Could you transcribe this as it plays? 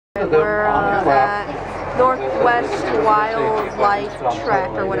We're at Northwest Wildlife Trek,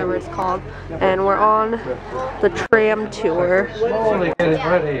 or whatever it's called, and we're on the tram tour Slowly getting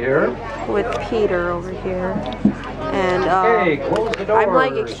ready here with Peter over here. And I'm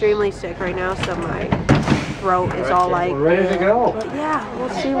like extremely sick right now, so my throat is all like. We're ready to go. But yeah, we'll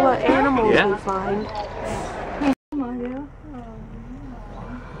see what animals we find.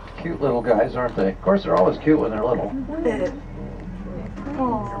 Cute little guys, aren't they? Of course, they're always cute when they're little.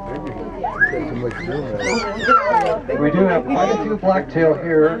 We do have quite a few blacktail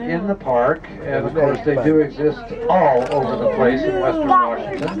here in the park, and of course they do exist all over the place in Western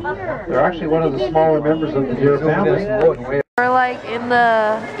Washington. They're actually one of the smaller members of the deer family. We're like in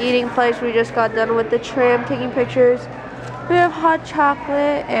the eating place. We just got done with the tram taking pictures. We have hot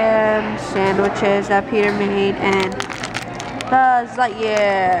chocolate and sandwiches that Peter made, and Buzz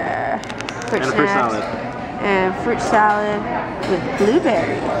Lightyear fruit snacks and fruit salad with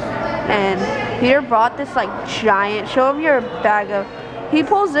blueberries. And Peter brought this like giant, show him your bag of, he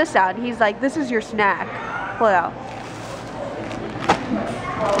pulls this out and he's like, this is your snack. Pull it out.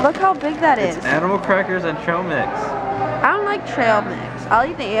 Look how big that is. It's animal crackers and trail mix. I don't like trail mix. I'll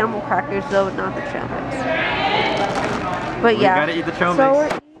eat the animal crackers though, but not the trail mix. But yeah, you gotta eat the trail so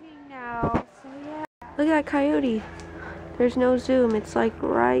mix. we're eating now. So yeah, look at that coyote. There's no zoom. It's like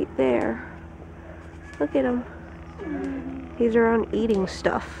right there. Look at him. He's around eating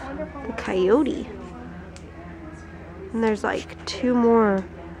stuff. The coyote. And there's like two more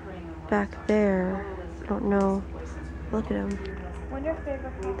back there. I don't know. Look at him.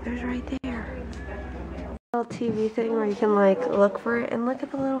 There's right there. Little TV thing where you can like look for it, and look at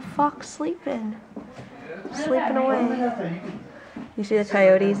the little fox sleeping. Sleeping away. You see the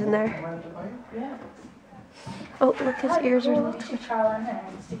coyotes in there? Oh, look, his ears are a little twitchy.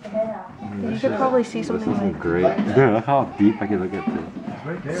 You could probably see something like Great. Look how deep I can look at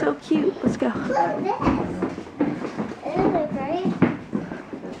this. so cute. Let's go.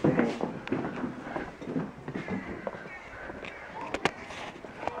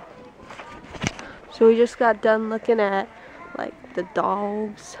 So we just got done looking at like the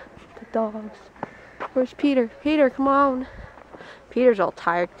dogs. Where's Peter? Peter, come on. Peter's all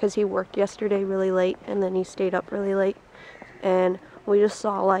tired because he worked yesterday really late and then he stayed up really late. And we just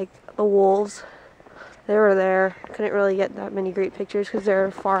saw like the wolves. They were there. Couldn't really get that many great pictures because they're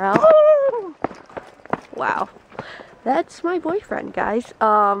far out. Wow. That's my boyfriend, guys.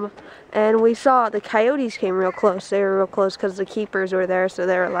 And we saw the coyotes came real close. They were real close because the keepers were there. So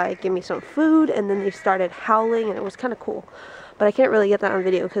they were like, give me some food. And then they started howling and it was kind of cool. But I can't really get that on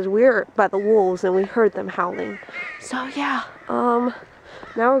video because we're by the wolves and we heard them howling. So yeah, now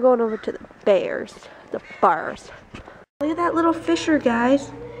we're going over to the bears, the bars. Look at that little fisher, guys.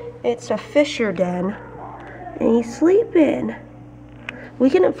 It's a fisher den, and he's sleeping.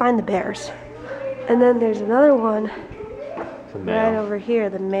 We couldn't find the bears. And then there's another one right over here,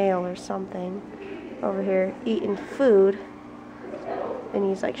 the male or something, over here eating food, and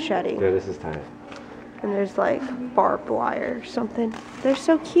he's like shedding. Yeah, this is tight. And there's like barbed wire or something. They're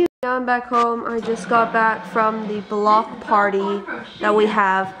so cute. Now I'm back home. I just got back from the block party that we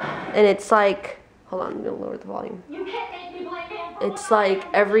have. And it's like, hold on, I'm gonna lower the volume. It's like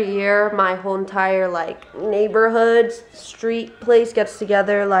every year my whole entire like neighborhood, street place gets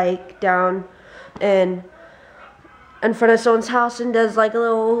together like down in front of someone's house and does like a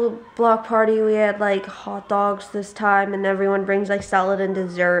little block party. We had like hot dogs this time and everyone brings like salad and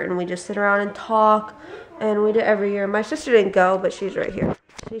dessert and we just sit around and talk, and we do it every year. My sister didn't go, but she's right here.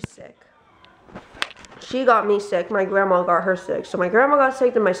 She's sick. She got me sick. My grandma got her sick. So my grandma got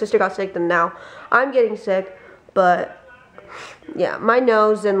sick, then my sister got sick, then now I'm getting sick. But yeah, my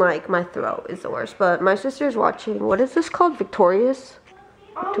nose and like my throat is the worst. But my sister's watching, what is this called? Victorious?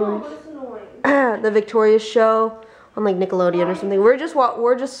 The Victorious show on like Nickelodeon or something. We're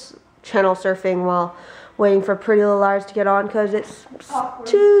just channel surfing while waiting for Pretty Little Liars to get on because it's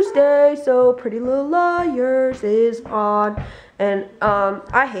Tuesday, so Pretty Little Liars is on. And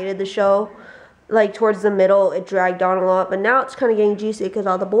I hated the show. Like towards the middle, it dragged on a lot, but now it's kind of getting juicy because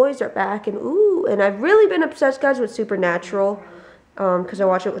all the boys are back, and ooh, and I've really been obsessed, guys, with Supernatural because I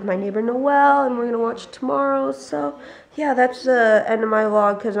watch it with my neighbor Noelle, and we're gonna watch it tomorrow. So yeah, that's the end of my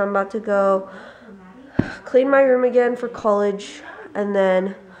vlog because I'm about to go clean my room again for college, and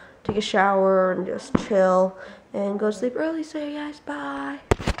then take a shower and just chill and go to sleep early. So you guys, bye.